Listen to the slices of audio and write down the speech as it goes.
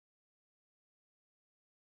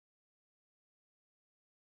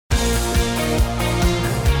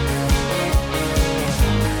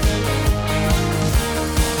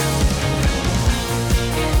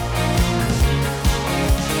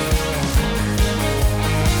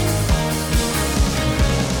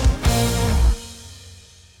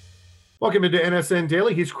Welcome into NSN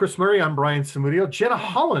Daily. He's Chris Murray. I'm Brian Samudio. Jenna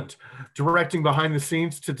Holland directing behind the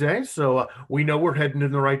scenes today. So we know we're heading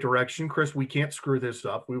in the right direction. Chris, we can't screw this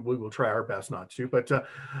up. We will try our best not to. But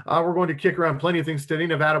we're going to kick around plenty of things today.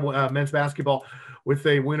 Nevada men's basketball with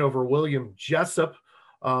a win over William Jessup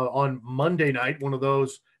on Monday night. One of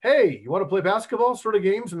those, hey, you want to play basketball sort of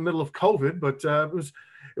games in the middle of COVID. But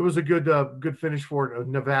it was a good finish for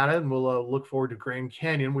Nevada. And we'll look forward to Grand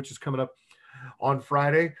Canyon, which is coming up on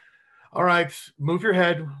Friday. All right, move your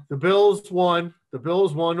head. The Bills won.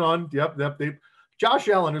 Josh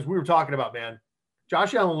Allen, as we were talking about, man.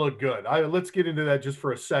 Josh Allen looked good. Let's get into that just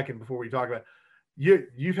for a second before we talk about it.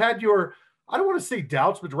 You've had your, I don't want to say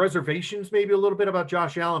doubts, but reservations maybe a little bit about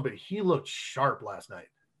Josh Allen, but he looked sharp last night.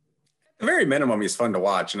 At the very minimum, he's fun to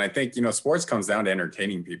watch. And I think, sports comes down to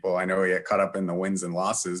entertaining people. I know he got caught up in the wins and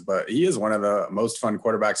losses, but he is one of the most fun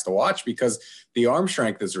quarterbacks to watch because the arm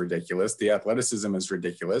strength is ridiculous. The athleticism is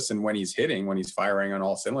ridiculous. And when he's firing on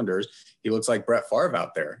all cylinders, he looks like Brett Favre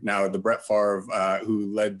out there. Now, the Brett Favre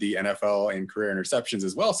who led the NFL in career interceptions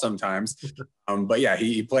as well sometimes. But yeah,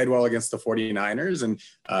 he played well against the 49ers. And,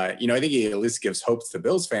 I think he at least gives hopes to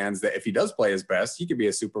Bills fans that if he does play his best, he could be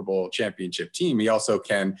a Super Bowl championship team. He also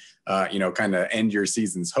can, kind of end your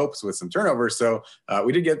season's hopes with some turnovers. So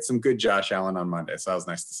we did get some good Josh Allen on Monday. So that was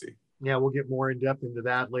nice to see. Yeah, we'll get more in depth into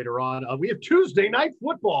that later on. We have Tuesday night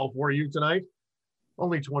football for you tonight.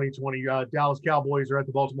 Only 2020. Dallas Cowboys are at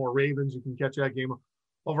the Baltimore Ravens. You can catch that game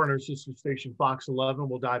over on our sister station, Fox 11.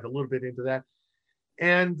 We'll dive a little bit into that.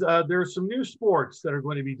 And there's some new sports that are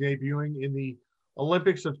going to be debuting in the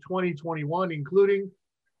Olympics of 2021, including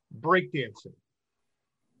breakdancing.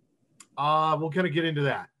 We'll kind of get into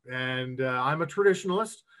that. And I'm a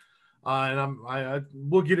traditionalist, and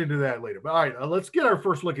we'll get into that later. But all right, let's get our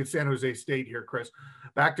first look at San Jose State here, Chris.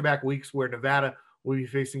 Back-to-back weeks where Nevada will be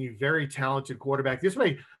facing a very talented quarterback.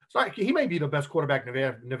 He may be the best quarterback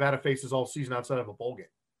Nevada faces all season outside of a bowl game.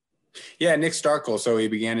 Yeah, Nick Starkel. So he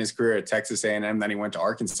began his career at Texas A&M, then he went to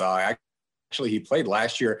Arkansas. Actually, he played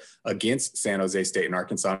last year against San Jose State in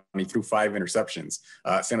Arkansas, and he threw 5 interceptions.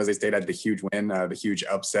 San Jose State had the huge win, the huge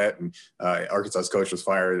upset, and Arkansas's coach was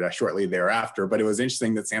fired shortly thereafter. But it was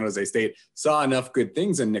interesting that San Jose State saw enough good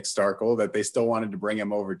things in Nick Starkel that they still wanted to bring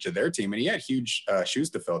him over to their team, and he had huge shoes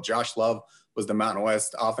to fill. Josh Love was the Mountain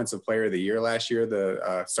West Offensive Player of the Year last year,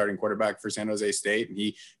 the starting quarterback for San Jose State. And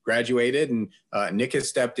he graduated, and Nick has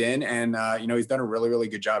stepped in, and, he's done a really, really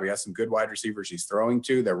good job. He has some good wide receivers he's throwing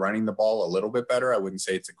to. They're running the ball a little bit better. I wouldn't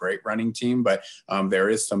say it's a great running team, but there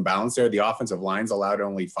is some balance there. The offensive line's allowed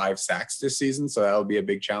only 5 sacks this season, so that'll be a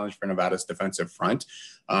big challenge for Nevada's defensive front.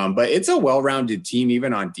 But it's a well-rounded team,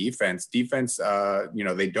 even on defense.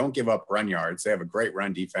 They don't give up run yards. They have a great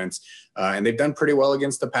run defense, and they've done pretty well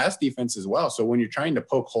against the pass defense as well. So when you're trying to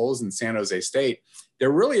poke holes in San Jose State, there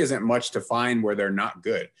really isn't much to find where they're not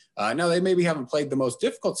good. Now, they maybe haven't played the most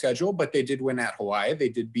difficult schedule, but they did win at Hawaii. They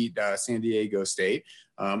did beat San Diego State,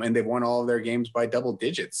 and they've won all of their games by double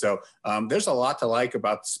digits. So there's a lot to like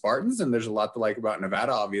about the Spartans, and there's a lot to like about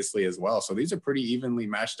Nevada, obviously, as well. So these are pretty evenly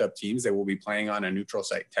matched up teams that will be playing on a neutral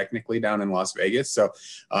site technically down in Las Vegas. So,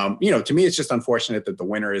 to me, it's just unfortunate that the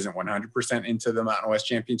winner isn't 100% into the Mountain West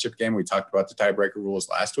Championship game. We talked about the tiebreaker rules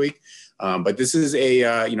last week, but this is a,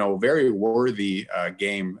 very worthy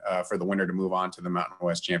game for the winner to move on to the Mountain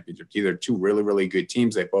West Championship. These are two really, really good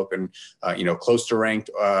teams. They've both been, close to ranked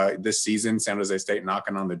this season. San Jose State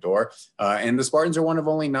knocking on the door. And the Spartans are one of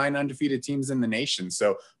only 9 undefeated teams in the nation.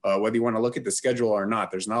 So whether you want to look at the schedule or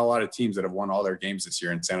not, there's not a lot of teams that have won all their games this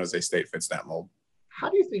year, and San Jose State fits that mold. How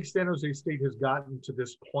do you think San Jose State has gotten to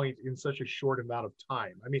this point in such a short amount of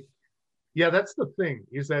time? I mean, yeah, that's the thing,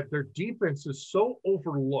 is that their defense is so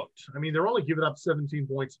overlooked. I mean, they're only giving up 17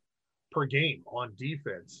 points per game on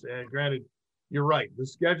defense. And granted, you're right, the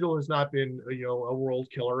schedule has not been, a world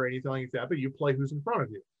killer or anything like that, but you play who's in front of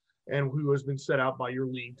you and who has been set out by your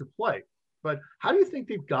league to play. But how do you think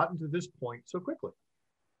they've gotten to this point so quickly?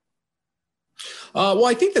 Well,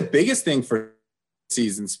 I think the biggest thing for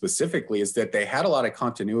season specifically is that they had a lot of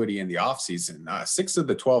continuity in the offseason. 6 of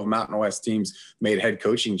the 12 Mountain West teams made head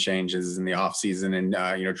coaching changes in the offseason,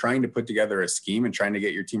 and trying to put together a scheme and trying to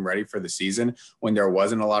get your team ready for the season when there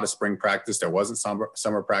wasn't a lot of spring practice, there wasn't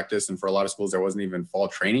summer practice, and for a lot of schools there wasn't even fall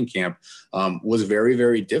training camp, was very,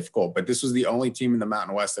 very difficult. But this was the only team in the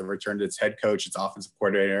Mountain West that returned its head coach, its offensive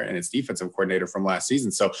coordinator, and its defensive coordinator from last season.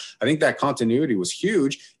 So I think that continuity was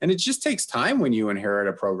huge, and it just takes time when you inherit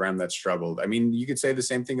a program that struggled. I mean, you could say the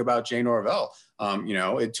same thing about Jay Norvell.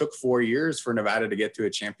 It took 4 years for Nevada to get to a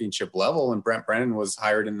championship level, and Brent Brennan was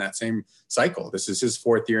hired in that same cycle. This is his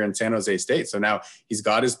 4th year in San Jose State. So now he's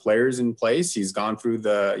got his players in place. He's gone through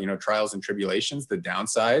the, trials and tribulations, the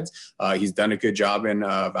downsides. He's done a good job in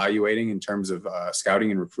evaluating in terms of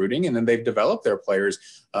scouting and recruiting, and then they've developed their players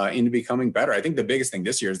into becoming better. I think the biggest thing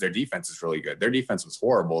this year is their defense is really good. Their defense was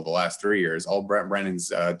horrible the last 3 years. All Brent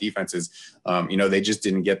Brennan's defenses, they just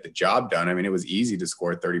didn't get the job done. I mean, it was easy to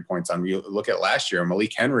score 30 points on. You look at last year,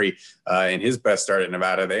 Malik Henry in his best start at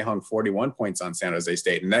Nevada, they hung 41 points on San Jose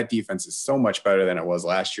State, and that defense is so much better than it was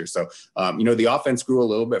last year. So, the offense grew a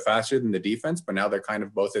little bit faster than the defense, but now they're kind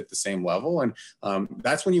of both at the same level. And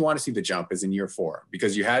that's when you want to see the jump, is in year 4,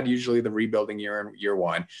 because you had usually the rebuilding year in year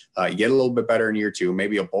 1. You get a little bit better in year 2,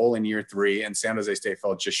 maybe a bowl in year 3, and San Jose State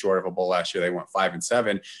fell just short of a bowl last year. They went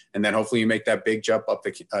 5-7, and then hopefully you make that big jump up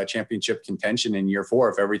the championship contention in year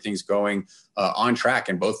 4 if everything's going on track.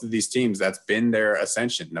 And both of these teams, that's been their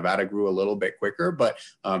ascension. Nevada grew a little bit quicker, but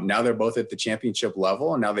now they're both at the championship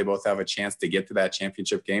level, and now they both have a chance to get to that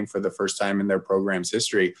championship game for the first time in their program's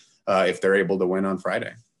history if they're able to win on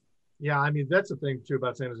Friday. Yeah, I mean, that's the thing too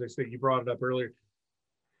about San Jose State. You brought it up earlier.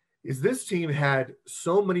 Is this team had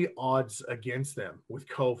so many odds against them with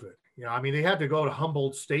COVID. I mean, they had to go to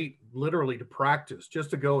Humboldt State literally to practice,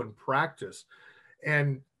 just to go and practice.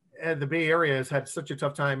 And the Bay Area has had such a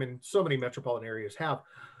tough time, and so many metropolitan areas have,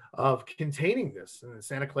 of containing this. And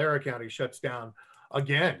Santa Clara County shuts down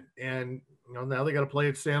again. And, now they got to play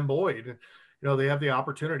at Sam Boyd. And, they have the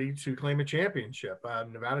opportunity to claim a championship.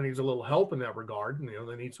 Nevada needs a little help in that regard. And,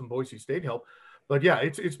 they need some Boise State help. But yeah,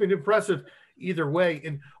 it's been impressive either way.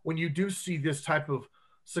 And when you do see this type of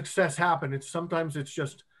success happen, sometimes it's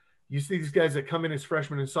just, you see these guys that come in as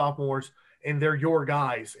freshmen and sophomores, and they're your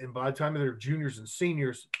guys. And by the time they're juniors and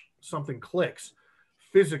seniors, something clicks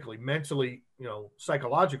physically, mentally,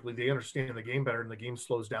 psychologically. They understand the game better, and the game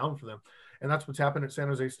slows down for them. And that's what's happened at San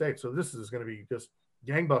Jose State. So this is going to be just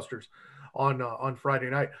gangbusters on Friday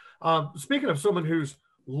night. Speaking of someone who's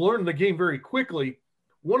learned the game very quickly,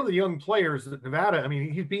 one of the young players at Nevada, I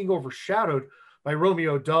mean, he's being overshadowed by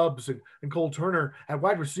Romeo Doubs and Cole Turner at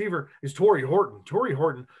wide receiver, is Torrey Horton. Torrey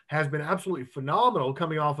Horton has been absolutely phenomenal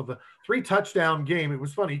coming off of a 3-touchdown game. It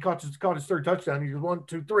was funny. He caught his 3rd touchdown. He was 1,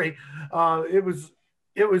 2, 3.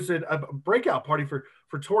 It was a breakout party for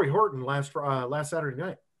Torrey Horton last Saturday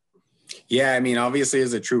night. Yeah, I mean, obviously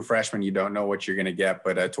as a true freshman, you don't know what you're going to get,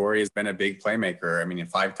 but Torrey has been a big playmaker. I mean,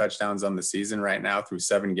 5 touchdowns on the season right now through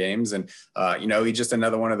 7 games. And, he's just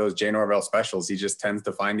another one of those Jay Norvell specials. He just tends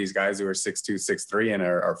to find these guys who are 6'2", 6'3", and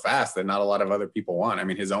are fast that not a lot of other people want. I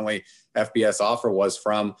mean, his only FBS offer was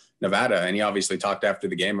from Nevada. And he obviously talked after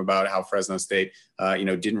the game about how Fresno State,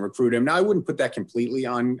 didn't recruit him. Now, I wouldn't put that completely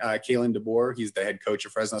on Kalen DeBoer. He's the head coach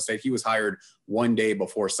of Fresno State. He was hired 1 day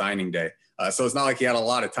before signing day. So it's not like he had a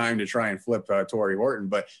lot of time to try and flip Torrey Horton,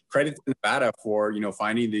 but credit to Nevada for,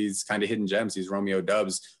 finding these kind of hidden gems, these Romeo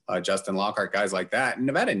Doubs, Justin Lockhart, guys like that. And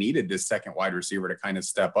Nevada needed this second wide receiver to kind of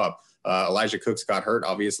step up. Elijah Cooks got hurt,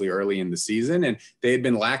 obviously, early in the season, and they had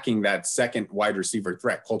been lacking that second wide receiver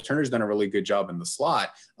threat. Cole Turner's done a really good job in the slot,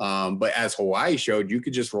 but as Hawaii showed, you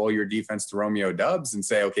could just roll your defense to Romeo Doubs and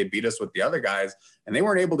say, okay, beat us with the other guys, and they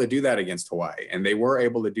weren't able to do that against Hawaii, and they were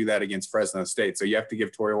able to do that against Fresno State. So you have to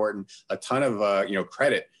give Torrey Horton a ton of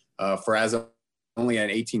credit for, as only an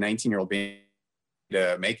 18, 19-year-old, being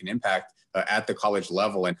to make an impact at the college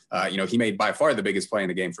level. And, he made by far the biggest play in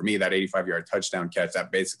the game for me, that 85-yard touchdown catch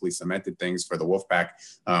that basically cemented things for the Wolfpack.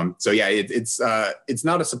 It's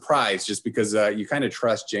not a surprise, just because you kind of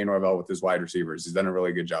trust Jay Norvell with his wide receivers. He's done a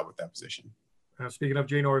really good job with that position. Speaking of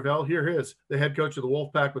Jay Norvell, here is the head coach of the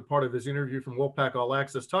Wolfpack with part of his interview from Wolfpack All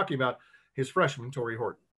Access, talking about his freshman, Torrey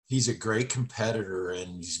Horton. He's a great competitor,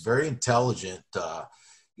 and he's very intelligent.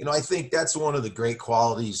 I think that's one of the great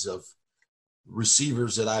qualities of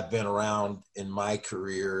receivers that I've been around in my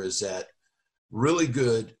career, is that really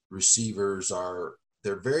good receivers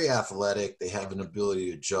they're very athletic. They have an ability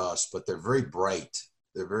to adjust, but they're very bright.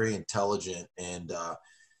 They're very intelligent. And,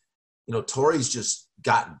 Torrey's just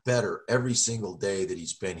gotten better every single day that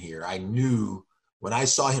he's been here. I knew when I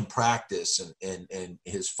saw him practice and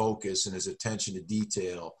his focus and his attention to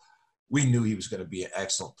detail, we knew he was going to be an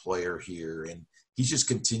excellent player here. And he's just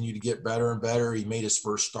continued to get better and better. He made his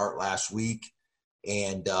first start last week,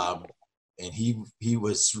 and he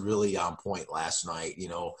was really on point last night.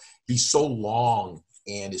 He's so long,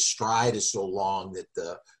 and his stride is so long that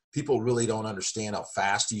the people really don't understand how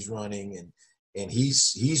fast he's running. And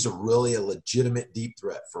he's a legitimate deep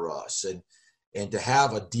threat for us. And to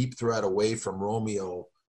have a deep threat away from Romeo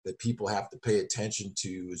that people have to pay attention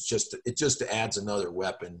to it just adds another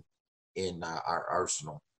weapon in our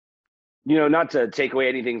arsenal. Not to take away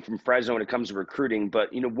anything from Fresno when it comes to recruiting, but,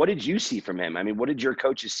 what did you see from him? I mean, what did your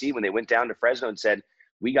coaches see when they went down to Fresno and said,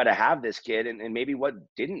 we got to have this kid? And maybe what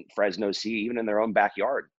didn't Fresno see even in their own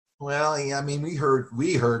backyard? Well, I mean, we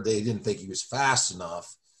heard they didn't think he was fast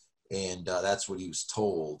enough, and that's what he was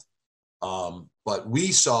told. But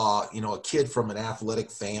we saw, a kid from an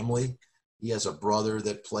athletic family. He has a brother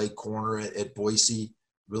that played corner at Boise,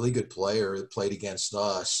 really good player that played against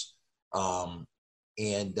us,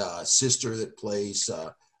 and sister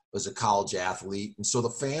that was a college athlete. And so the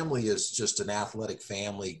family is just an athletic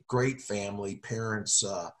family, great family. Parents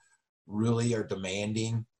really are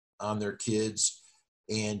demanding on their kids.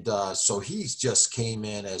 And so he's just came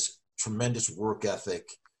in as tremendous work ethic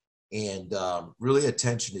and really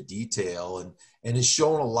attention to detail, and has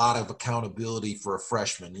shown a lot of accountability for a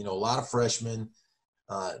freshman. A lot of freshmen,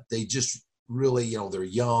 they just really, they're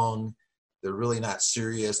young, they're really not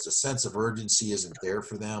serious. The sense of urgency isn't there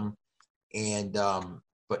for them. And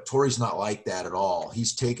but Torrey's not like that at all.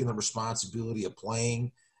 He's taken the responsibility of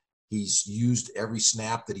playing. He's used every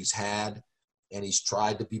snap that he's had, and he's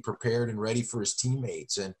tried to be prepared and ready for his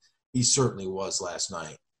teammates. And he certainly was last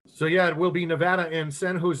night. So, yeah, it will be Nevada and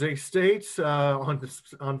San Jose State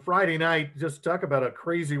on Friday night. Just talk about a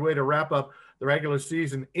crazy way to wrap up the regular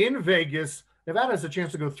season in Vegas. Nevada has a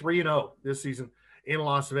chance to go 3-0 this season in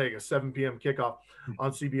Las Vegas, 7 p.m. kickoff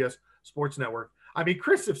on CBS Sports Network. I mean,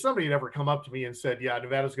 Chris, if somebody had ever come up to me and said, yeah,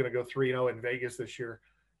 Nevada's going to go 3-0 in Vegas this year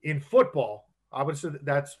in football, I would have said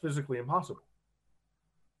that's physically impossible.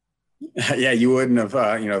 Yeah, you wouldn't have,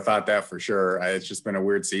 thought that for sure. It's just been a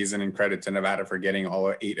weird season, and credit to Nevada for getting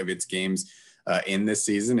all 8 of its games in this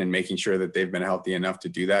season and making sure that they've been healthy enough to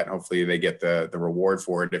do that. And hopefully they get the reward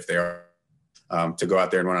for it if they are to go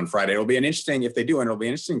out there and win on Friday. It'll be if they do, and it'll be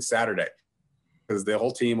an interesting Saturday because the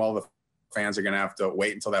whole team, all the fans are going to have to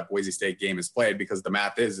wait until that Boise State game is played, because the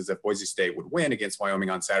math is if Boise State would win against Wyoming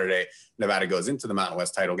on Saturday, Nevada goes into the Mountain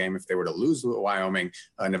West title game. If they were to lose with Wyoming,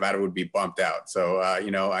 Nevada would be bumped out. So,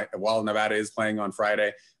 while Nevada is playing on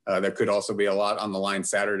Friday, there could also be a lot on the line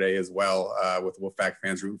Saturday as well, with Wolfpack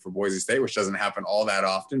fans rooting for Boise State, which doesn't happen all that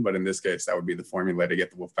often. But in this case, that would be the formula to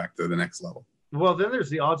get the Wolfpack to the next level. Well, then there's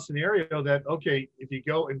the odd scenario that, okay, if you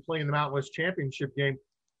go and play in the Mountain West Championship game,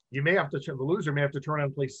 you may have to the loser may have to turn around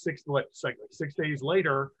and play 6 days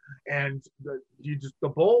later, and the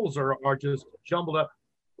bowls are just jumbled up.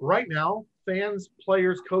 Right now, fans,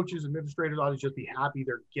 players, coaches, administrators ought to just be happy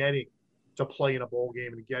they're getting to play in a bowl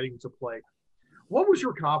game and getting to play. What was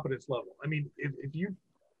your confidence level? I mean, if you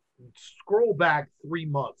scroll back 3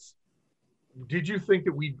 months, did you think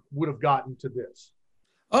that we would have gotten to this?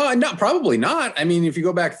 No, probably not. I mean, if you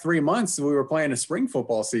go back 3 months, we were playing a spring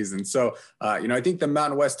football season. So, I think the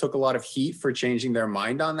Mountain West took a lot of heat for changing their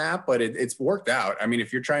mind on that, but it's worked out. I mean,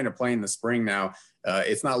 if you're trying to play in the spring now,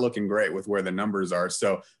 it's not looking great with where the numbers are.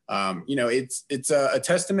 So, it's a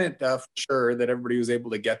testament for sure that everybody was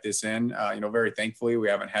able to get this in. Very thankfully, we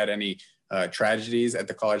haven't had any tragedies at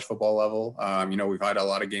the college football level. We've had a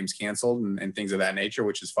lot of games canceled and things of that nature,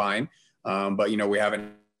 which is fine. But, we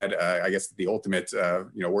haven't I guess the ultimate,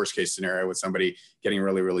 worst case scenario with somebody getting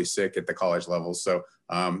really, really sick at the college level. So,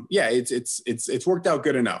 it's worked out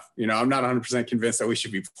good enough. I'm not 100% convinced that we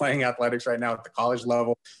should be playing athletics right now at the college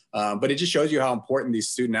level, but it just shows you how important these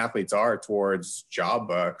student athletes are towards job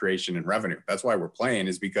creation and revenue. That's why we're playing,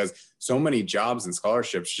 is because so many jobs and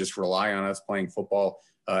scholarships just rely on us playing football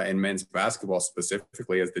and men's basketball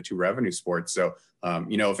specifically as the 2 revenue sports. So,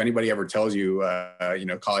 if anybody ever tells you,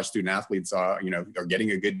 college student athletes are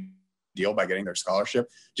getting a good deal by getting their scholarship,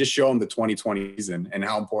 just show them the 2020 season and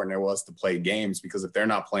how important it was to play games, because if they're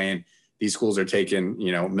not playing, these schools are taking,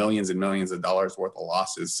 millions and millions of dollars worth of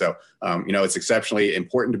losses. So, it's exceptionally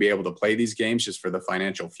important to be able to play these games just for the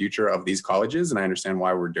financial future of these colleges. And I understand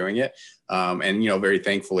why we're doing it. And, very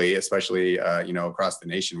thankfully, especially, across the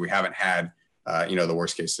nation, we haven't had, the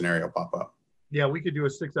worst case scenario pop up. Yeah, we could do a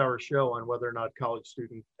 6-hour show on whether or not college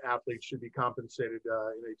student athletes should be compensated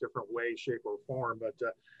in a different way, shape, or form. But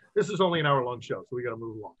this is only an hour-long show, so we got to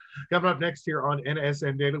move along. Coming up next here on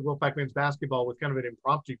NSN Daily, Wolfpack men's basketball with kind of an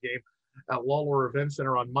impromptu game at Lawlor Event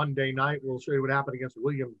Center on Monday night. We'll show you what happened against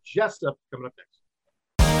William Jessup coming up next.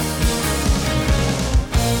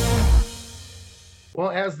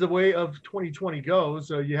 Well, as the way of 2020 goes,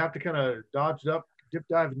 you have to kind of dip,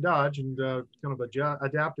 dive, and dodge, and kind of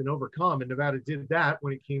adapt and overcome. And Nevada did that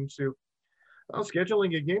when it came to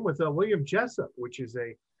scheduling a game with William Jessup, which is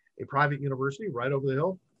a private university right over the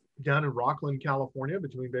hill down in Rockland, California,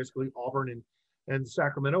 between basically Auburn and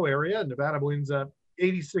Sacramento area. Nevada wins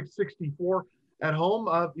 86-64 at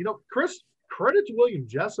home. Chris, credit to William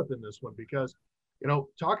Jessup in this one, because,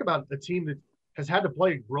 talk about a team that has had to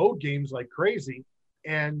play road games like crazy.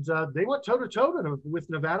 And they went toe-to-toe with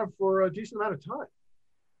Nevada for a decent amount of time.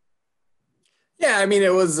 Yeah, I mean,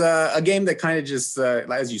 it was a game that kind of just,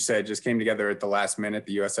 as you said, just came together at the last minute,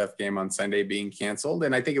 the USF game on Sunday being canceled.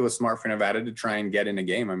 And I think it was smart for Nevada to try and get in a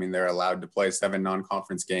game. I mean, they're allowed to play 7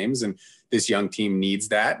 non-conference games, and this young team needs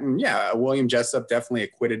that. And yeah, William Jessup definitely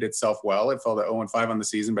acquitted itself well. It fell to 0-5 on the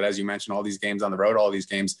season, but as you mentioned, all these games on the road, all these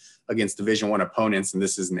games against Division I opponents, and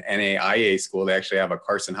this is an NAIA school. They actually have a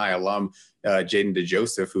Carson High alum, Jaden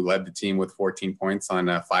DeJoseph, who led the team with 14 points on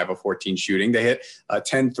 5 of 14 shooting. They hit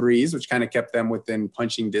 10 threes, which kind of kept them within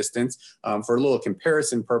punching distance. For a little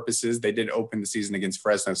comparison purposes, they did open the season against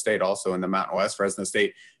Fresno State, also in the Mountain West. Fresno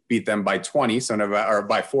State beat them by 20, so Nevada, or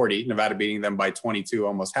by 40, Nevada beating them by 22,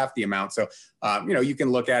 almost half the amount. So, you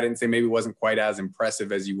can look at it and say maybe it wasn't quite as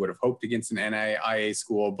impressive as you would have hoped against an NAIA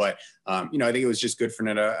school, but, I think it was just good for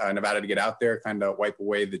Nevada to get out there, kind of wipe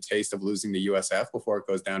away the taste of losing to USF before it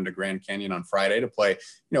goes down to Grand Canyon on Friday to play,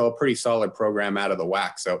 a pretty solid program out of the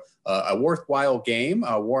WAC. So a worthwhile game.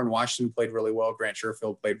 Warren Washington played really well. Grant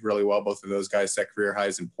Sherfield played really well. Both of those guys set career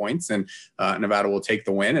highs in points, and Nevada will take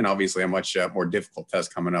the win, and obviously a much more difficult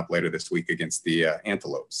test coming up later this week against the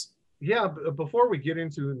Antelopes. Yeah, before we get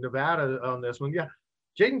into Nevada on this one,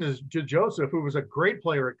 Jaden DeJoseph, who was a great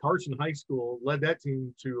player at Carson High School, led that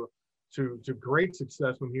team to great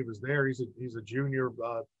success when he was there. He's a junior,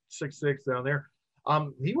 6'6" down there.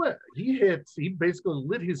 He basically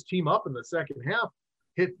lit his team up in the second half,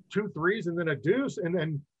 hit 2 threes and then a deuce, and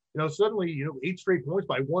then suddenly 8 straight points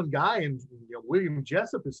by one guy, and William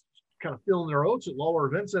Jessup is kind of filling their oats at Lawler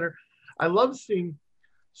Event Center. I love seeing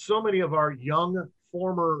so many of our young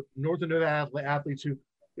former Northern Nevada athletes who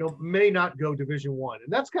may not go Division I, and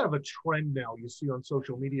that's kind of a trend now you see on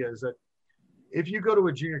social media, is that if you go to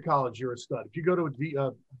a junior college, you're a stud. If you go to a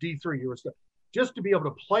D3, you're a stud. Just to be able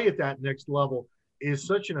to play at that next level is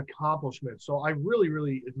such an accomplishment. So I really,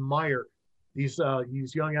 really admire these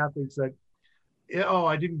young athletes that,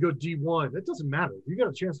 I didn't go D1. That doesn't matter. If you got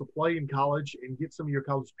a chance to play in college and get some of your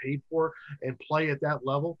college paid for and play at that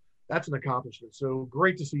level, that's an accomplishment. So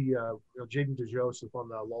great to see Jaden DeJoseph on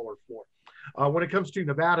the Lawler floor. When it comes to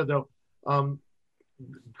Nevada, though,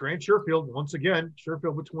 Grant Sherfield, once again,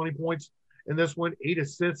 Sherfield with 20 points in this one, 8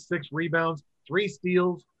 assists, 6 rebounds, 3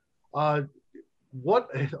 steals.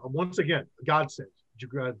 Once again, godsend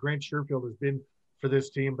Grant Sherfield has been for this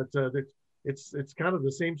team, but it's kind of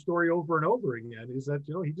the same story over and over again, is that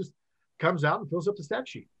he just comes out and fills up the stat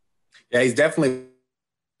sheet. Yeah, he's definitely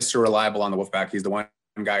Mr. Reliable on the Wolfpack. He's the one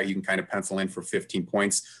guy you can kind of pencil in for 15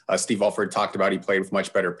 points. Steve Alford talked about he played with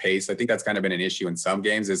much better pace. I think that's kind of been an issue in some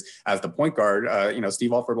games is as the point guard,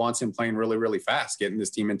 Steve Alford wants him playing really, really fast, getting this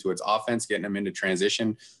team into its offense, getting them into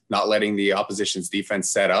transition, not letting the opposition's defense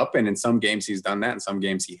set up. And in some games he's done that. In some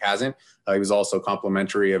games he hasn't. He was also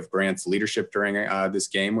complimentary of Grant's leadership during this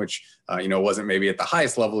game, which, wasn't maybe at the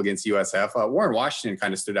highest level against USF. Warren Washington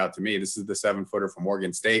kind of stood out to me. This is the 7-footer from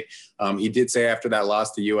Oregon State. He did say after that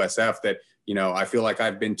loss to USF that, I feel like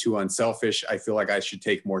I've been too unselfish. I feel like I should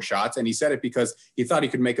take more shots. And he said it because he thought he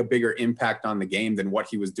could make a bigger impact on the game than what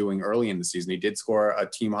he was doing early in the season. He did score a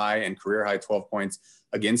team high and career high 12 points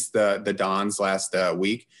against the Dons last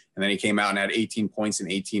week. And then he came out and had 18 points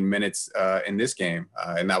in 18 minutes in this game.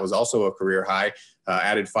 And that was also a career high,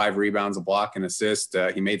 added 5 rebounds, a block, and assist.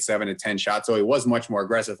 He made 7 to 10 shots. So he was much more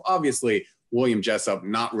aggressive. Obviously, William Jessup,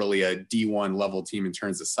 not really a D1 level team in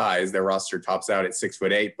terms of size. Their roster tops out at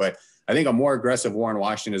 6'8", but I think a more aggressive Warren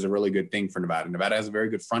Washington is a really good thing for Nevada. Nevada has a very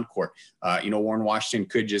good front court. Warren Washington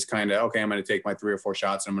could just kind of, okay, I'm going to take my 3 or 4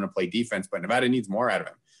 shots and I'm going to play defense, but Nevada needs more out of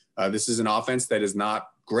him. This is an offense that is not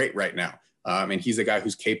great right now. And he's a guy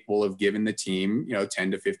who's capable of giving the team,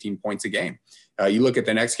 10 to 15 points a game. You look at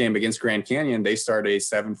the next game against Grand Canyon, they start a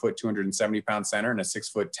 7-foot, 270-pound center and a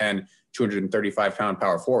 6'10", 235-pound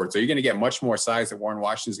power forward. So you're going to get much more size that Warren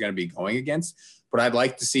Washington is going to be going against. But I'd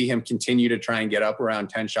like to see him continue to try and get up around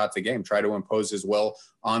 10 shots a game, try to impose his will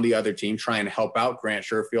on the other team, try and help out Grant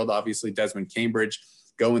Sherfield, obviously Desmond Cambridge,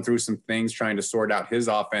 going through some things, trying to sort out his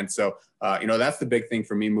offense. So, that's the big thing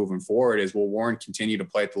for me moving forward is will Warren continue to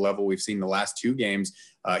play at the level we've seen the last 2 games?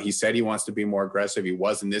 He said he wants to be more aggressive. He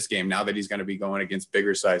was in this game. Now that he's going to be going against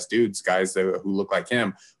bigger sized dudes, guys who look like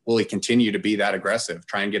him, will he continue to be that aggressive?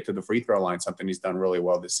 Try and get to the free throw line, something he's done really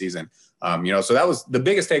well this season. So that was the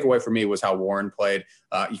biggest takeaway for me was how Warren played.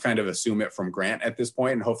 You kind of assume it from Grant at this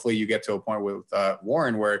point, and hopefully you get to a point with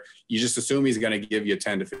Warren where you just assume he's going to give you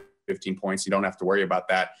 10 to 15 points. You don't have to worry about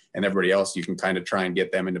that. And everybody else, you can kind of try and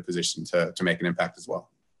get them into position to make an impact as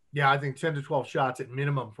well. Yeah, I think 10 to 12 shots at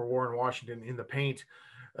minimum for Warren Washington in the paint.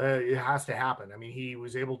 It has to happen. I mean, he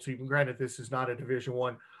was able to, granted, this is not a Division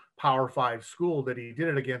I Power 5 school that he did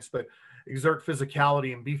it against, but exert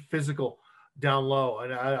physicality and be physical down low.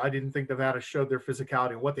 And I didn't think Nevada showed their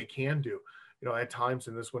physicality and what they can do, at times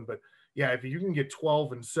in this one. But yeah, if you can get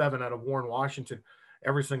 12-7 out of Warren Washington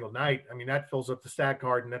every single night, I mean, that fills up the stat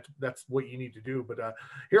card, and that's what you need to do. But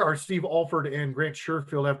here are Steve Alford and Grant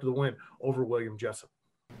Sherfield after the win over William Jessup.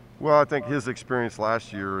 Well, I think his experience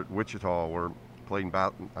last year at Wichita, where played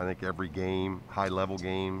about, I think, every game, high-level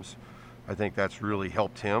games, I think that's really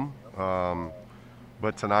helped him.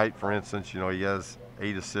 But tonight, for instance, he has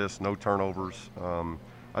 8 assists, no turnovers.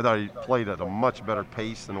 I thought he played at a much better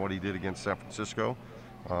pace than what he did against San Francisco.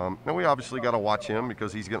 And we obviously got to watch him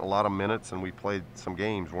because he's getting a lot of minutes, and we played some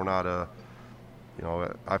games. We're not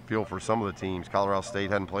I feel for some of the teams. Colorado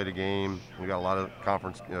State hadn't played a game. We got a lot of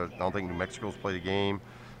conference. I don't think New Mexico's played a game,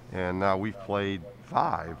 and now we've played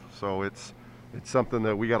 5. So it's something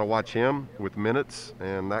that we got to watch him with minutes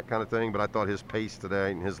and that kind of thing. But I thought his pace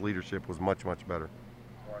today and his leadership was much, much better.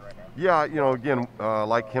 Yeah, again,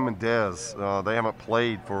 like him and Dez, they haven't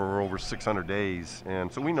played for over 600 days, and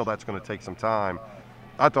so we know that's going to take some time.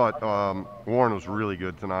 I thought Warren was really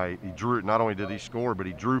good tonight. He drew. Not only did he score, but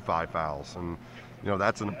he drew 5 fouls, and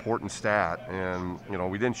that's an important stat. And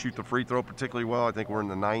we didn't shoot the free throw particularly well. I think we're in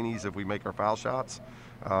the 90s if we make our foul shots,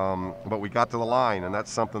 but we got to the line, and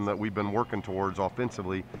that's something that we've been working towards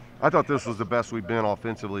offensively. I thought this was the best we've been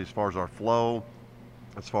offensively as far as our flow,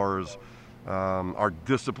 as far as our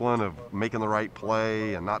discipline of making the right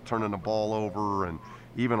play and not turning the ball over, and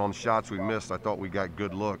even on shots we missed, I thought we got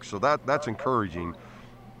good looks. So that's encouraging.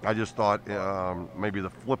 I just thought maybe the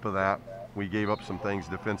flip of that, we gave up some things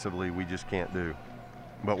defensively we just can't do.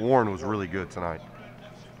 But Warren was really good tonight.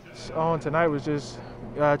 Tonight was just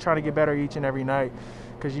trying to get better each and every night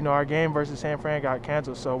because, our game versus San Fran got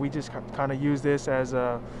canceled. So we just kind of use this as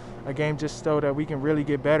a game just so that we can really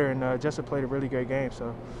get better. And Jessup played a really good game.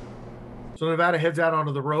 So Nevada heads out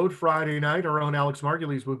onto the road Friday night. Our own Alex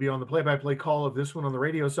Margulies will be on the play-by-play call of this one on the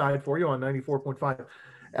radio side for you on 94.5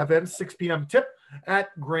 FM, 6 p.m. tip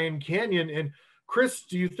at Grand Canyon. And Chris,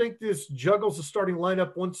 do you think this juggles the starting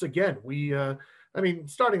lineup once again?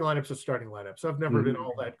 Starting lineups are starting lineups. I've never been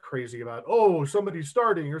all that crazy about, somebody's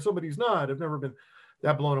starting or somebody's not. I've never been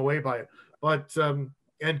that blown away by it. But, and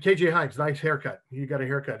KJ Himes, nice haircut. You got a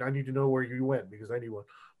haircut. I need to know where you went because I need one.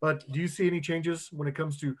 But do you see any changes when it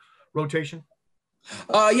comes to rotation?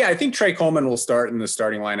 Yeah, I think Trey Coleman will start in the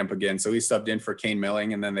starting lineup again. So he subbed in for Kane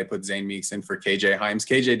Milling, and then they put Zane Meeks in for KJ Himes.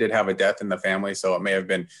 KJ did have a death in the family, so it may have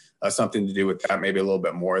been something to do with that, maybe a little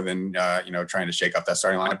bit more than, trying to shake up that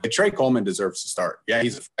starting lineup. But Trey Coleman deserves to start. Yeah,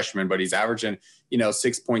 he's a freshman, but he's averaging,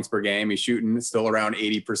 6 points per game. He's shooting still around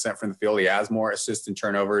 80% from the field. He has more assists and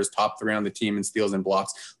turnovers, top 3 on the team in steals and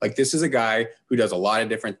blocks. Like, this is a guy who does a lot of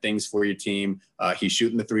different things for your team. He's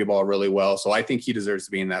shooting the 3 ball really well. So I think he deserves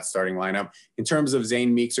to be in that starting lineup. In terms of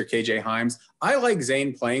Zane Meeks or KJ Himes, I like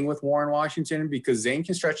Zane playing with Warren Washington because Zane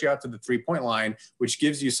can stretch you out to the 3-point line, which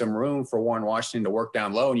gives you some room for Warren Washington to work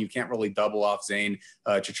down low, and you can't really double off Zane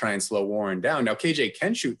to try and slow Warren down. Now, KJ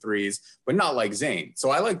can shoot threes, but not like Zane. So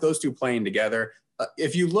I like those two playing together.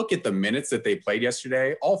 If you look at the minutes that they played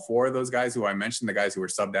yesterday, all 4 of those guys who I mentioned, the guys who were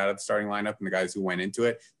subbed out of the starting lineup and the guys who went into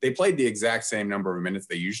it, they played the exact same number of minutes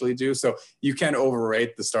they usually do. So you can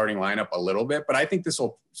overrate the starting lineup a little bit, but I think this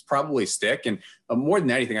will probably stick. And more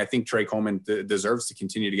than anything, I think Trey Coleman deserves to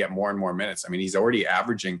continue to get more and more minutes. I mean, he's already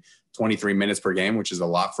averaging 23 minutes per game, which is a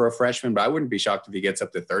lot for a freshman, but I wouldn't be shocked if he gets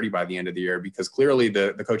up to 30 by the end of the year because clearly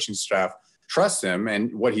the coaching staff trust him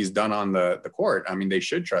and what he's done on the court. I mean, they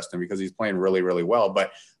should trust him because he's playing really, really well.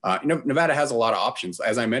 But, Nevada has a lot of options.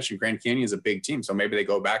 As I mentioned, Grand Canyon is a big team. So maybe they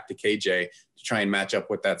go back to KJ to try and match up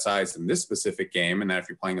with that size in this specific game. And then if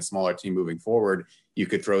you're playing a smaller team moving forward, you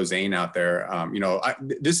could throw Zane out there.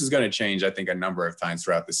 This is going to change, I think, a number of times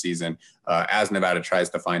throughout the season as Nevada tries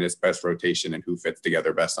to find its best rotation and who fits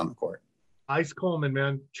together best on the court. Ice Coleman,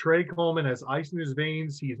 man. Trey Coleman has ice in his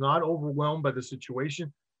veins. He's not overwhelmed by the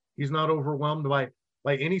situation. He's not overwhelmed by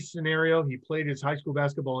any scenario. He played his high school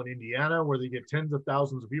basketball in Indiana where they get tens of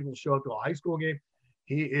thousands of people show up to a high school game.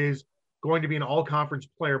 He is going to be an all-conference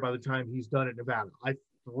player by the time he's done at Nevada. I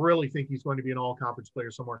really think he's going to be an all-conference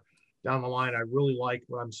player somewhere down the line. I really like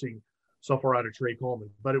what I'm seeing so far out of Trey Coleman.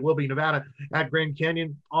 But it will be Nevada at Grand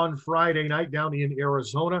Canyon on Friday night down in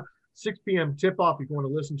Arizona. 6 p.m. tip-off. If you want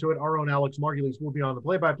to listen to it, our own Alex Margulies will be on the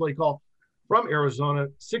play-by-play call from Arizona.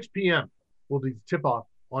 6 p.m. will be the tip-off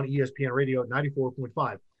on ESPN Radio at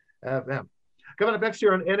 94.5 FM. Coming up next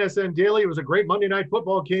here on NSN Daily, it was a great Monday night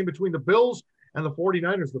football game between the Bills and the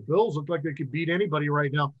 49ers. The Bills look like they could beat anybody right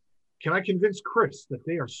now. Can I convince Chris that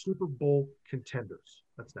they are Super Bowl contenders?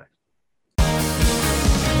 That's next.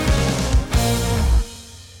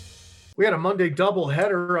 We had a Monday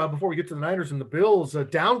doubleheader before we get to the Niners and the Bills.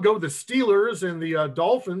 Down go the Steelers and the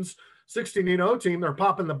Dolphins, 16-0 team. They're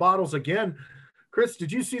popping the bottles again. Chris,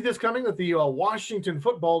 did you see this coming, that the Washington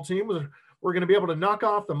football team were going to be able to knock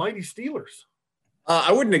off the mighty Steelers?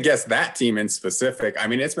 I wouldn't have guessed that team in specific. I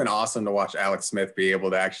mean, it's been awesome to watch Alex Smith be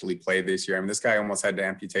able to actually play this year. I mean, this guy almost had to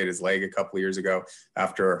amputate his leg a couple of years ago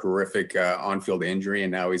after a horrific on-field injury,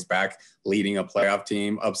 and now he's back leading a playoff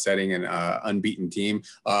team, upsetting an unbeaten team.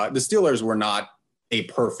 The Steelers were not a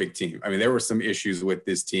perfect team. I mean, there were some issues with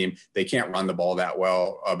this team. They can't run the ball that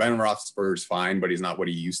well. Ben Roethlisberger's fine, but he's not what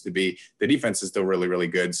he used to be. The defense is still really, really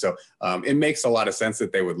good. So it makes a lot of sense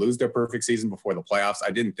that they would lose their perfect season before the playoffs.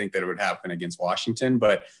 I didn't think that it would happen against Washington,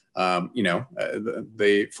 but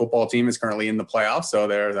the football team is currently in the playoffs, so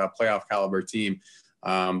they're a playoff caliber team.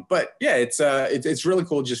 But yeah, it's really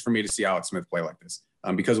cool just for me to see Alex Smith play like this.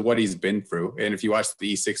 Because of what he's been through. And if you watch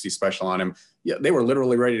the E60 special on him, yeah, they were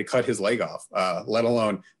literally ready to cut his leg off, let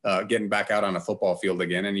alone getting back out on a football field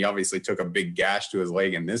again. And he obviously took a big gash to his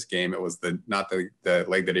leg in this game. It was not the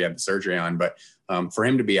leg that he had the surgery on, but for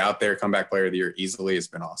him to be out there, comeback player of the year easily, has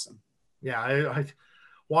been awesome. Yeah, I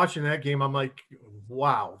watching that game, I'm like,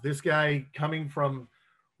 wow, this guy coming from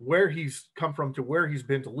where he's come from to where he's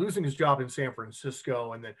been, to losing his job in San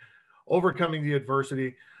Francisco and then overcoming the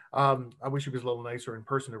adversity. I wish he was a little nicer in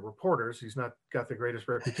person to reporters. He's not got the greatest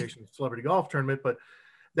reputation in the celebrity golf tournament, but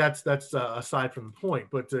that's aside from the point.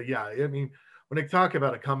 But yeah, I mean, when they talk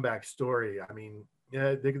about a comeback story, I mean,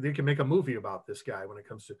 yeah, they can make a movie about this guy when it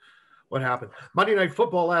comes to what happened. Monday Night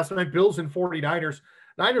Football last night, Bills and 49ers.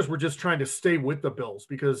 Niners were just trying to stay with the Bills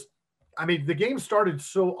because, I mean, the game started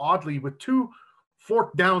so oddly with 2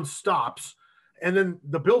 fourth down stops, and then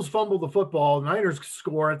the Bills fumble the football. The Niners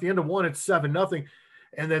score. At the end of one, it's 7-0.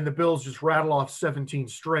 And then the Bills just rattle off 17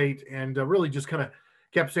 straight and really just kind of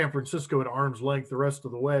kept San Francisco at arm's length the rest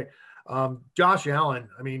of the way. Josh Allen,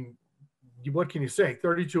 I mean, what can you say?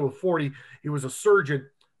 32 of 40. He was a surgeon,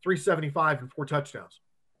 375 and 4 touchdowns.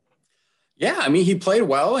 Yeah, I mean, he played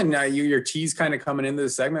well, and your tease kind of coming into the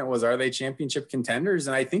segment was, are they championship contenders?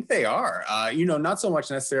 And I think they are. Not so much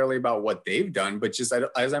necessarily about what they've done, but just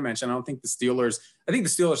as I mentioned, I think the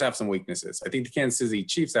Steelers have some weaknesses. I think the Kansas City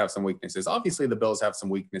Chiefs have some weaknesses. Obviously, the Bills have some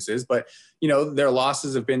weaknesses, but, their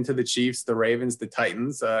losses have been to the Chiefs, the Ravens, the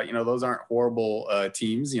Titans. Those aren't horrible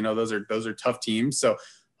teams. Those are tough teams. So,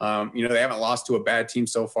 they haven't lost to a bad team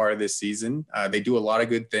so far this season. They do a lot of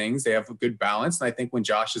good things. They have a good balance. And I think when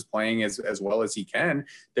Josh is playing as well as he can,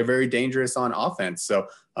 they're very dangerous on offense. So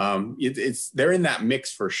they're in that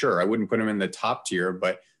mix for sure. I wouldn't put them in the top tier,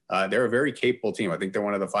 but they're a very capable team. I think they're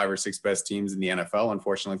one of the 5 or 6 best teams in the NFL.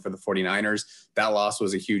 Unfortunately for the 49ers, that loss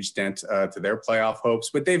was a huge dent to their playoff hopes,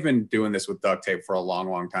 but they've been doing this with duct tape for a long,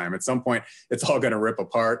 long time. At some point, it's all going to rip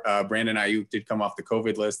apart. Brandon Ayuk did come off the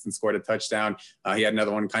COVID list and scored a touchdown. He had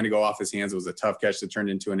another one kind of go off his hands. It was a tough catch that turned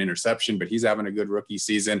into an interception, but he's having a good rookie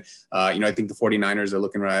season. I think the 49ers are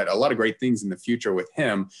looking at a lot of great things in the future with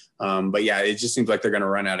him. But yeah, it just seems like they're going to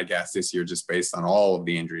run out of gas this year just based on all of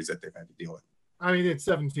the injuries that they've had to deal with. I mean, it's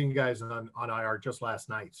 17 guys on IR just last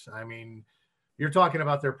night. I mean, you're talking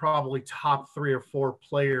about their probably top 3 or 4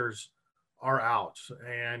 players are out.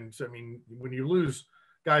 And I mean, when you lose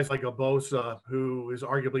guys like Bosa, who is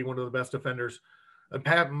arguably one of the best defenders,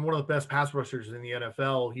 one of the best pass rushers in the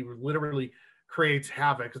NFL, he literally creates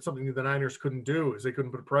havoc. It's something that the Niners couldn't do, is they couldn't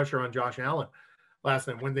put pressure on Josh Allen last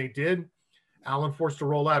night. When they did, Allen forced to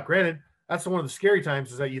roll out. Granted, that's one of the scary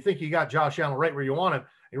times, is that you think you got Josh Allen right where you want him.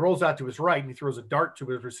 He rolls out to his right and he throws a dart to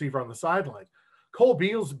his receiver on the sideline. Cole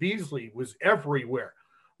Beasley was everywhere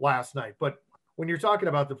last night. But when you're talking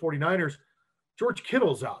about the 49ers, George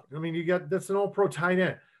Kittle's out. I mean, that's an all-pro tight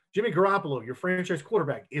end. Jimmy Garoppolo, your franchise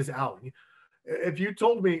quarterback, is out. If you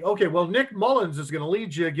told me, okay, well, Nick Mullins is going to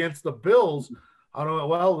lead you against the Bills, I don't know,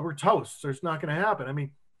 well, we're toast. So it's not going to happen. I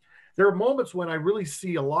mean, there are moments when I really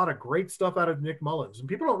see a lot of great stuff out of Nick Mullins. And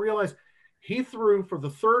people don't realize he threw for the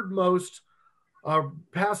 3rd most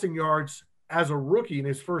passing yards as a rookie in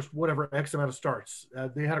his first whatever X amount of starts.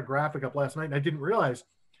 They had a graphic up last night, and I didn't realize.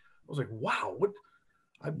 I was like, wow,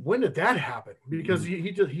 when did that happen? Because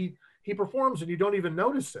he performs and you don't even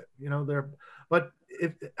notice it, But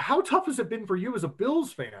how tough has it been for you as a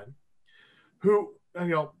Bills fan, who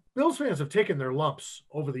Bills fans have taken their lumps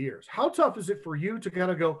over the years? How tough is it for you to kind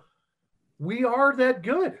of go, we are that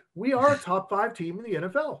good, we are a top 5 team in the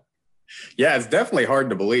NFL? Yeah, it's definitely hard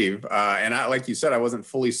to believe. And like you said, I wasn't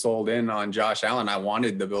fully sold in on Josh Allen. I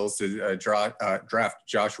wanted the Bills to draft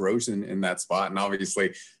Josh Rosen in that spot. And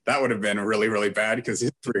obviously that would have been really, really bad because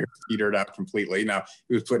his career petered out completely. Now,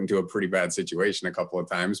 he was put into a pretty bad situation a couple of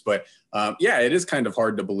times. But yeah, it is kind of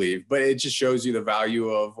hard to believe. But it just shows you the value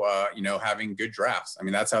of, having good drafts. I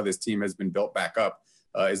mean, that's how this team has been built back up.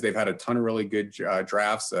 Is they've had a ton of really good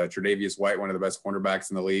drafts. Tre'Davious White, one of the best cornerbacks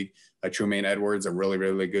in the league. Trumaine Edwards, a really,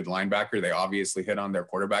 really good linebacker. They obviously hit on their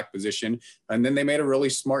quarterback position. And then they made a really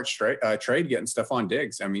smart trade getting Stephon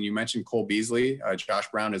Diggs. I mean, you mentioned Cole Beasley, Josh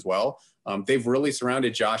Brown as well. They've really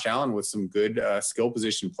surrounded Josh Allen with some good skill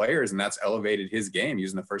position players, and that's elevated his game,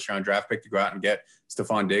 using the first-round draft pick to go out and get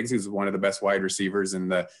Stephon Diggs, who's one of the best wide receivers in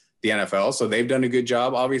the NFL. So they've done a good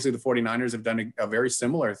job. Obviously, the 49ers have done a very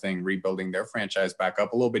similar thing, rebuilding their franchise back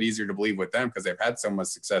up. A little bit easier to believe with them because they've had so much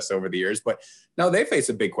success over the years. But now they face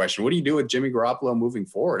a big question. What do you do with Jimmy Garoppolo moving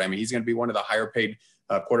forward? I mean, he's going to be one of the higher paid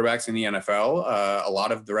quarterbacks in the NFL. A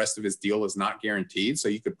lot of the rest of his deal is not guaranteed. So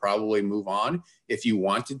you could probably move on if you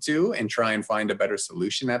wanted to and try and find a better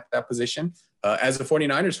solution at that position. As a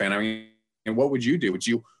 49ers fan, I mean, what would you do? Would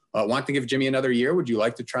you want to give Jimmy another year? Would you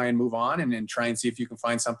like to try and move on and try and see if you can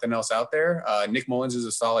find something else out there? Nick Mullins is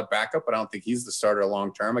a solid backup, but I don't think he's the starter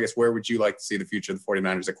long term. I guess where would you like to see the future of the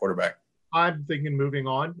 49ers at quarterback? I'm thinking moving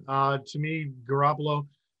on. To me, Garoppolo,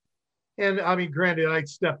 and I mean, granted, I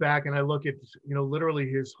step back and I look at, literally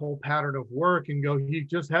his whole pattern of work and go, he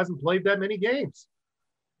just hasn't played that many games,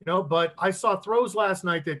 but I saw throws last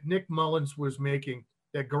night that Nick Mullins was making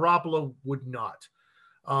that Garoppolo would not.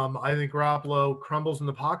 I think Garoppolo crumbles in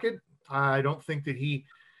the pocket. I don't think that he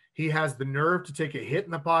has the nerve to take a hit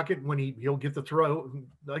in the pocket when he'll get the throw.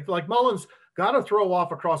 Like Mullins got a throw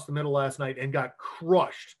off across the middle last night and got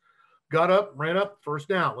crushed. Got up, ran up, first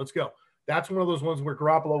down. Let's go. That's one of those ones where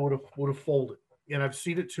Garoppolo would have folded. And I've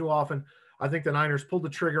seen it too often. I think the Niners pulled the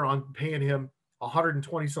trigger on paying him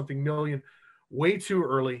 120-something million way too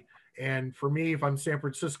early. And for me, if I'm San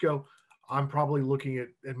Francisco, I'm probably looking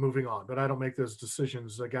at moving on, but I don't make those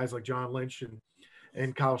decisions. Guys like John Lynch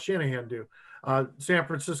and Kyle Shanahan do. San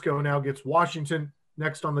Francisco now gets Washington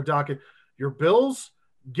next on the docket. Your Bills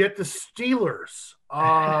get the Steelers.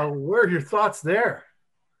 What are your thoughts there?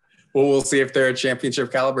 Well, we'll see if they're a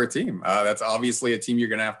championship caliber team. That's obviously a team you're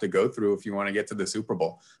going to have to go through if you want to get to the Super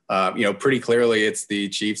Bowl. Pretty clearly it's the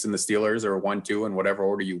Chiefs and the Steelers, or 1-2 in whatever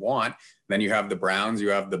order you want. Then you have the Browns, you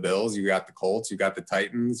have the Bills, you got the Colts, you got the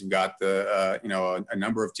Titans, you got the, a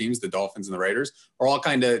number of teams, the Dolphins and the Raiders are all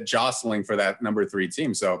kind of jostling for that number 3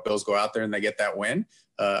 team. So if Bills go out there and they get that win,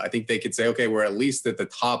 I think they could say, okay, we're at least at the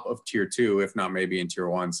top of tier 2, if not maybe in tier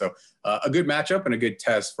 1. So a good matchup and a good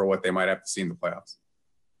test for what they might have to see in the playoffs.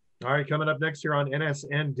 All right, coming up next here on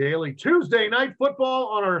NSN Daily, Tuesday Night Football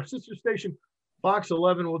on our sister station, Fox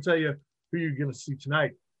 11. We'll tell you who you're going to see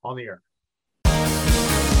tonight on the air.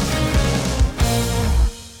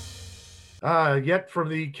 Yet from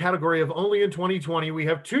the category of only in 2020, we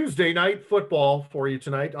have Tuesday Night Football for you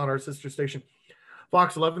tonight on our sister station,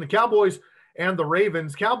 Fox 11. The Cowboys and the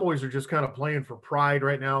Ravens. Cowboys are just kind of playing for pride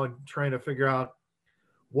right now and trying to figure out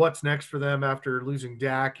what's next for them after losing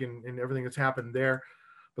Dak and everything that's happened there.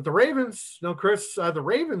 But the Ravens, Chris, the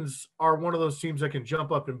Ravens are one of those teams that can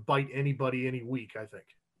jump up and bite anybody any week, I think.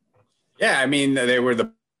 Yeah, I mean, they were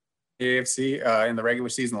the AFC in the regular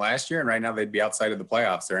season last year, and right now they'd be outside of the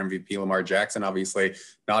playoffs. Their MVP, Lamar Jackson, obviously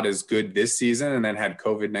not as good this season, and then had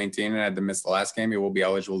COVID-19 and had to miss the last game. He will be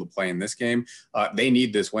eligible to play in this game. They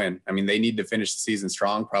need this win. I mean, they need to finish the season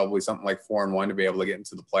strong, probably something like 4-1 to be able to get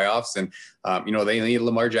into the playoffs. And, they need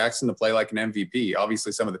Lamar Jackson to play like an MVP.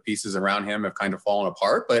 Obviously, some of the pieces around him have kind of fallen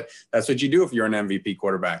apart, but that's what you do if you're an MVP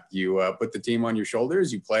quarterback. You put the team on your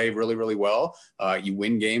shoulders, you play really, really well, you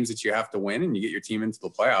win games that you have to win, and you get your team into the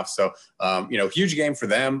playoffs. So, huge game for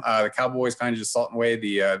them. The Cowboys kind of just salting away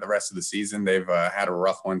the rest of the season. They've had a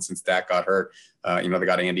rough one since Dak got hurt. They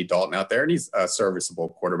got Andy Dalton out there, and he's a serviceable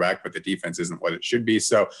quarterback, but the defense isn't what it should be.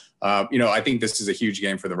 So, I think this is a huge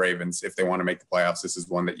game for the Ravens. If they want to make the playoffs, this is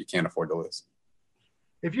one that you can't afford to lose.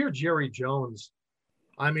 If you're Jerry Jones,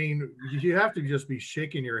 I mean, you have to just be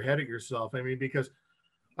shaking your head at yourself. I mean, because,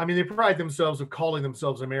 they pride themselves of calling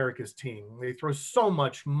themselves America's team. They throw so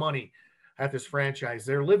much money at this franchise.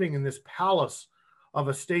 They're living in this palace of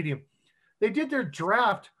a stadium. They did their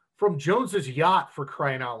draft from Jones's yacht, for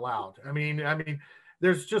crying out loud. I mean,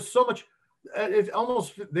 there's just so much. They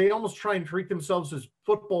almost try and treat themselves as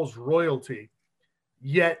football's royalty.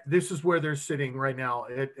 Yet this is where they're sitting right now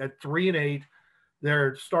at 3-8.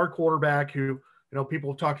 Their star quarterback, who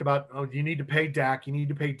people have talked about. Oh, you need to pay Dak. You need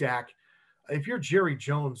to pay Dak. If you're Jerry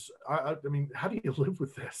Jones, I mean, how do you live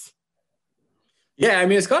with this? Yeah, I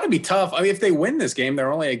mean, it's got to be tough. I mean, if they win this game,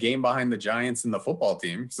 they're only a game behind the Giants and the football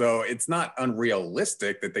team. So it's not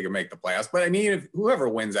unrealistic that they can make the playoffs. But I mean, if whoever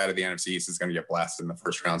wins out of the NFC East is going to get blasted in the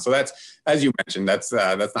first round. So that's, as you mentioned, that's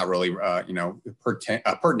not really,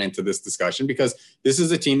 pertinent to this discussion, because this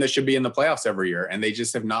is a team that should be in the playoffs every year. And they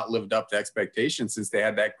just have not lived up to expectations since they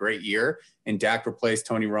had that great year. And Dak replaced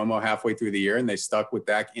Tony Romo halfway through the year, and they stuck with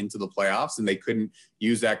Dak into the playoffs, and they couldn't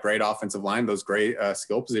use that great offensive line, those great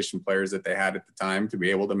skill position players that they had at the time, to be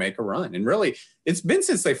able to make a run. And really, it's been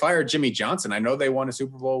since they fired Jimmy Johnson. I know they won a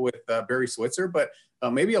Super Bowl with Barry Switzer, but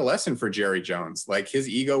maybe a lesson for Jerry Jones. Like, his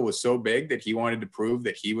ego was so big that he wanted to prove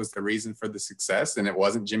that he was the reason for the success, and it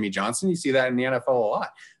wasn't Jimmy Johnson. You see that in the NFL a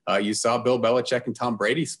lot. You saw Bill Belichick and Tom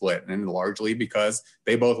Brady split, and largely because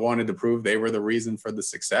they both wanted to prove they were the reason for the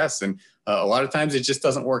success. And a lot of times it just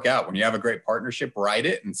doesn't work out. When you have a great partnership, ride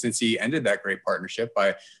it. And since he ended that great partnership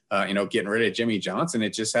by, getting rid of Jimmy Johnson,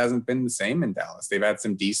 it just hasn't been the same in Dallas. They've had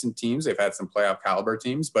some decent teams. They've had some playoff caliber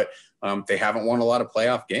teams, but they haven't won a lot of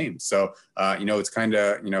playoff games. So, it's kind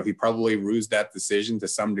of, he probably rused that decision to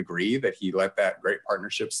some degree, that he let that great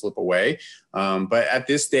partnership slip away. But at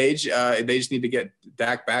this stage, they just need to get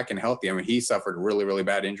Dak back and healthy. I mean, he suffered a really, really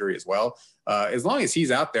bad injury as well. As long as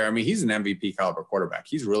he's out there, I mean, he's an MVP caliber quarterback.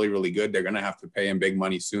 He's really, really good. They're going to have to pay him big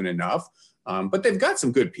money soon enough. But they've got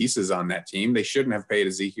some good pieces on that team. They shouldn't have paid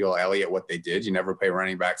Ezekiel Elliott what they did. You never pay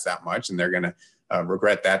running backs that much, and they're going to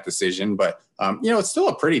regret that decision. But, it's still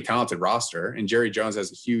a pretty talented roster, and Jerry Jones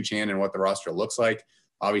has a huge hand in what the roster looks like.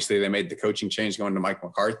 Obviously, they made the coaching change going to Mike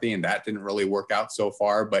McCarthy, and that didn't really work out so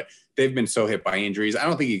far, but they've been so hit by injuries. I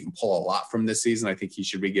don't think he can pull a lot from this season. I think he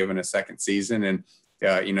should be given a second season and,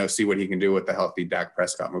 see what he can do with the healthy Dak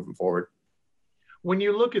Prescott moving forward. When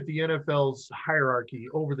you look at the NFL's hierarchy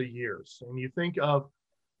over the years, and you think of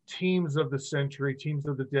teams of the century, teams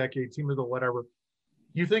of the decade, team of the whatever,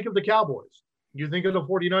 you think of the Cowboys, you think of the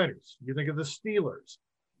 49ers, you think of the Steelers,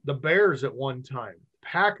 the Bears at one time,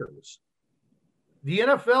 Packers. The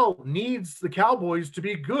NFL needs the Cowboys to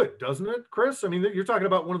be good, doesn't it, Chris? I mean, you're talking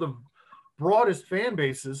about one of the broadest fan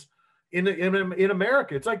bases in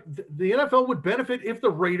America. It's like the NFL would benefit if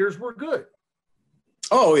the Raiders were good.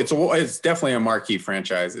 Oh, it's definitely a marquee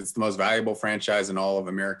franchise. It's the most valuable franchise in all of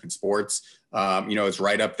American sports. It's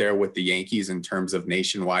right up there with the Yankees in terms of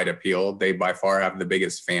nationwide appeal. They by far have the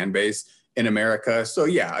biggest fan base in America. So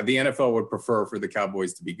yeah, the NFL would prefer for the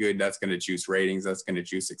Cowboys to be good. That's going to juice ratings. That's going to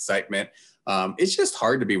juice excitement. It's just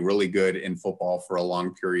hard to be really good in football for a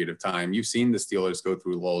long period of time. You've seen the Steelers go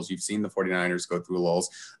through lulls. You've seen the 49ers go through lulls.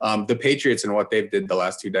 The Patriots and what they've did the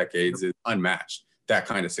last 2 decades is unmatched. That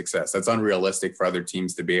kind of success. That's unrealistic for other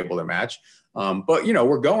teams to be able to match. But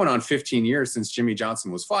we're going on 15 years since Jimmy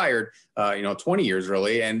Johnson was fired, 20 years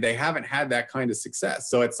really, and they haven't had that kind of success.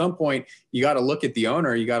 So at some point, you got to look at the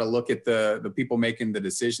owner, you got to look at the people making the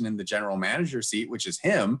decision in the general manager seat, which is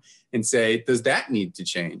him, and say, does that need to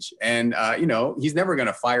change? And, he's never going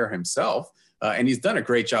to fire himself. And he's done a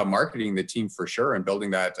great job marketing the team for sure, and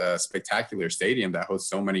building that spectacular stadium that hosts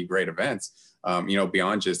so many great events,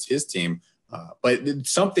 beyond just his team. But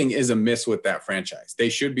something is amiss with that franchise. They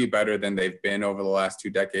should be better than they've been over the last 2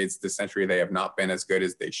 decades. This century, they have not been as good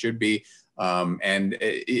as they should be. And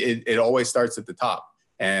it always starts at the top.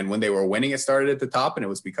 And when they were winning, it started at the top, and it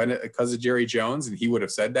was because of Jerry Jones, and he would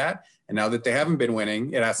have said that. And now that they haven't been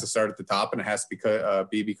winning, it has to start at the top, and it has to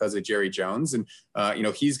be because of Jerry Jones. And,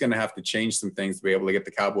 he's going to have to change some things to be able to get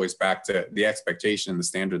the Cowboys back to the expectation and the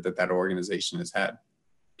standard that organization has had.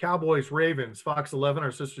 Cowboys, Ravens, Fox 11,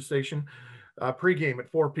 our sister station. Pregame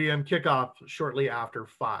at 4 p.m., kickoff shortly after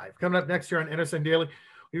 5. Coming up next here on NSN Daily,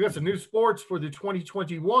 we've got some new sports for the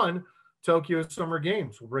 2021 Tokyo Summer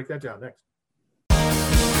Games. We'll break that down next.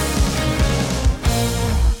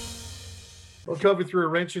 Well, COVID threw a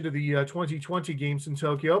wrench into the 2020 games in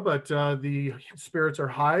Tokyo, but the spirits are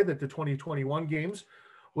high that the 2021 games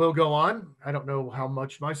will go on. I don't know how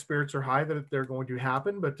much my spirits are high that they're going to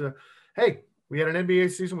happen, but hey, we had an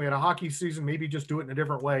NBA season, we had a hockey season, maybe just do it in a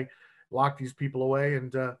different way. Lock these people away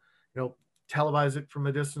and, televise it from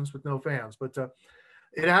a distance with no fans. But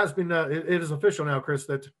it has been, it is official now, Chris,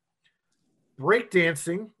 that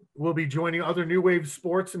breakdancing will be joining other new wave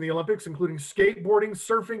sports in the Olympics, including skateboarding,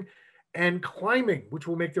 surfing, and climbing, which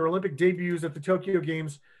will make their Olympic debuts at the Tokyo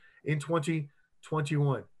Games in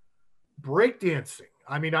 2021. Breakdancing.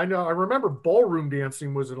 I mean, I remember ballroom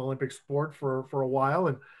dancing was an Olympic sport for a while,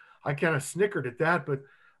 and I kind of snickered at that, but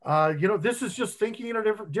this is just thinking in a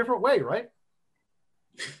different way, right?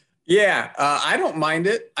 Yeah, I don't mind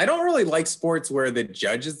it. I don't really like sports where the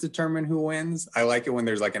judges determine who wins. I like it when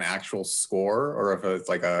there's like an actual score, or if it's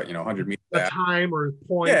like a 100-meter A time or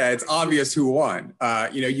point. Yeah, it's obvious who won.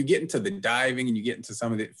 You get into the diving and you get into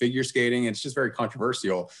some of the figure skating, and it's just very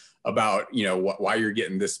controversial about why you're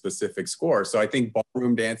getting this specific score. So I think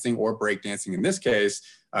ballroom dancing or breakdancing in this case,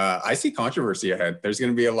 I see controversy ahead. There's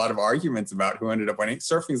going to be a lot of arguments about who ended up winning.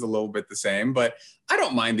 Surfing's a little bit the same, but I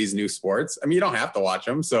don't mind these new sports. I mean, you don't have to watch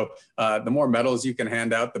them. So the more medals you can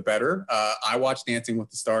hand out, the better. I watch Dancing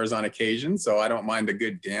with the Stars on occasion, so I don't mind a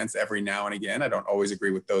good dance every now and again. I don't always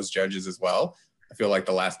agree with those judges as well. I feel like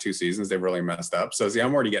the last 2 seasons, they've really messed up. So see,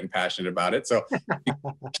 I'm already getting passionate about it. So if you're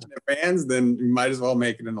passionate fans, then you might as well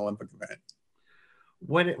make it an Olympic event.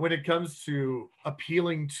 When it comes to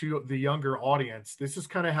appealing to the younger audience, this is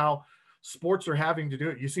kind of how sports are having to do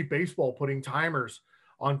it. You see baseball putting timers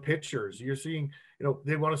on pitchers. You're seeing,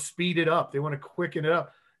 they want to speed it up. They want to quicken it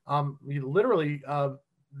up.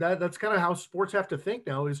 That's kind of how sports have to think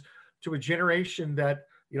now, is to a generation that,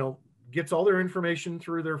 gets all their information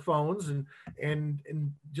through their phones and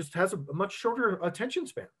just has a much shorter attention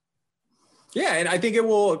span. Yeah, and I think it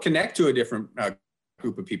will connect to a different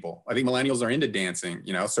group of people. I think millennials are into dancing.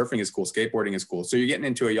 Surfing is cool, skateboarding is cool. So you're getting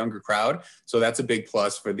into a younger crowd. So that's a big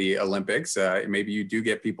plus for the Olympics. Maybe you do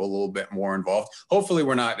get people a little bit more involved. Hopefully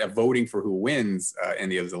we're not voting for who wins in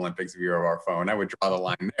the Olympics via our phone. I would draw the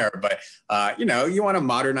line there. But, you want to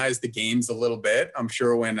modernize the games a little bit. I'm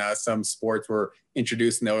sure when some sports were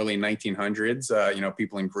introduced in the early 1900s,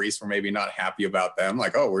 people in Greece were maybe not happy about them.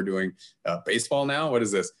 Like, oh, we're doing baseball now? What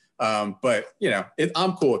is this? But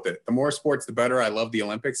I'm cool with it. The more sports, the better. I love the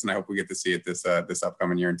Olympics, and I hope we get to see it this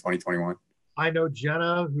upcoming year in 2021. I know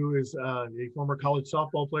Jenna, who is a former college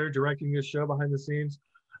softball player, directing this show behind the scenes.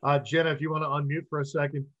 Jenna, if you want to unmute for a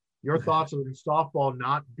second, your thoughts on softball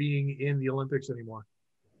not being in the Olympics anymore.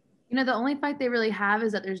 The only fight they really have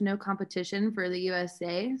is that there's no competition for the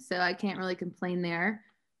USA, so I can't really complain there.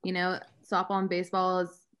 Softball and baseball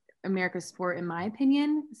is America's sport, in my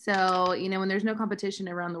opinion. So, when there's no competition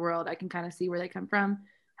around the world, I can kind of see where they come from.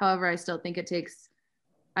 However, I still think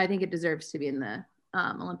I think it deserves to be in the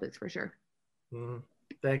Olympics for sure. Mm-hmm.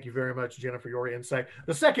 Thank you very much, Jenna, for your insight.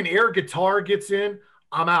 The second air guitar gets in,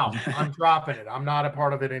 I'm out. I'm dropping it. I'm not a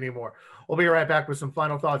part of it anymore. We'll be right back with some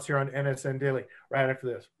final thoughts here on NSN Daily right after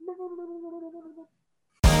this.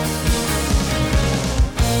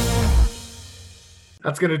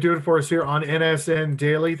 That's going to do it for us here on NSN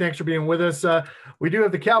Daily. Thanks for being with us. We do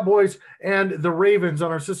have the Cowboys and the Ravens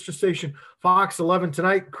on our sister station, Fox 11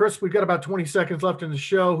 tonight. Chris, we've got about 20 seconds left in the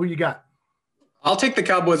show. Who you got? I'll take the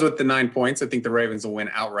Cowboys with the 9 points. I think the Ravens will win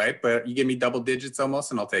outright, but you give me double digits almost,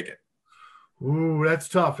 and I'll take it. Ooh, that's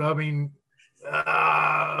tough. I mean,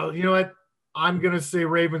 you know what? I'm going to say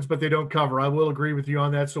Ravens, but they don't cover. I will agree with you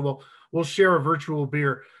on that. So we'll share a virtual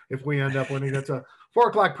beer if we end up winning. That's a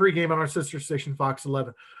 4:00 pregame on our sister station, Fox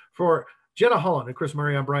 11. For Jenna Holland and Chris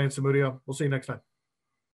Murray, I'm Brian Samudio. We'll see you next time.